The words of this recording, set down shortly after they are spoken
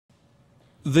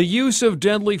The use of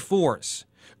deadly force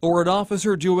or an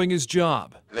officer doing his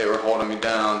job. They were holding me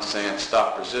down saying,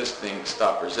 stop resisting,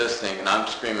 and I'm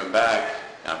screaming back,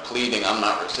 and I'm pleading, I'm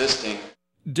not resisting.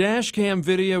 Dashcam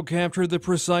video captured the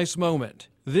precise moment.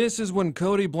 This is when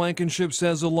Cody Blankenship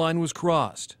says a line was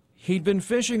crossed. He'd been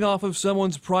fishing off of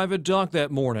someone's private dock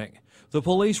that morning. The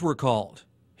police were called.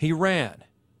 He ran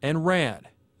and ran.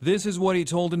 This is what he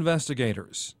told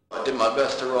investigators. I did my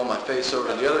best to roll my face over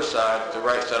to the other side, the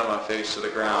right side of my face to the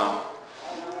ground,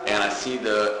 and I see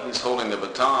he's holding the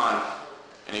baton,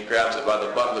 and he grabs it by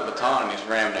the butt of the baton and he's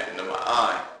ramming it into my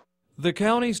eye. The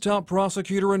county's top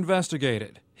prosecutor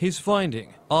investigated. His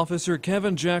finding, Officer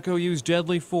Kevin Jako used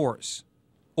deadly force.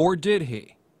 Or did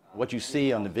he? What you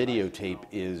see on the videotape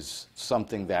is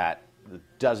something that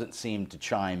doesn't seem to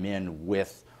chime in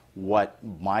with what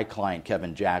my client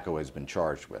Kevin Jako has been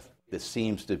charged with. This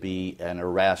seems to be an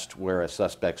arrest where a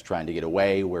suspect's trying to get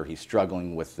away, where he's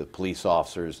struggling with the police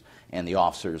officers, and the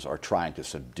officers are trying to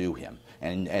subdue him.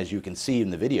 And as you can see in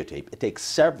the videotape, it takes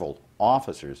several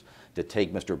officers to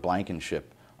take Mr.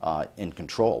 Blankenship in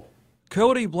control.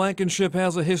 Cody Blankenship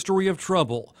has a history of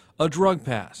trouble, a drug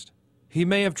past. He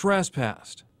may have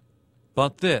trespassed.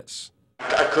 But this.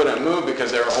 I couldn't move because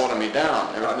they were holding me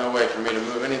down. There was no way for me to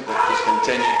move anything. Just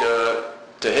continued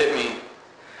to hit me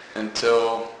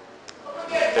until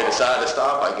they decided to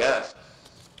stop, I guess.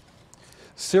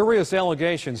 Serious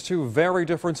allegations, two very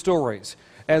different stories.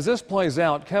 As this plays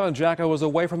out, Kevin Jako was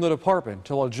away from the department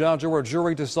till a judge or a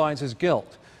jury decides his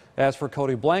guilt. As for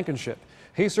Cody Blankenship,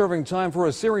 he's serving time for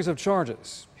a series of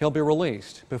charges. He'll be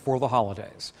released before the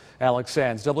holidays. Alex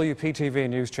Sands, WPTV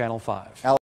News Channel 5.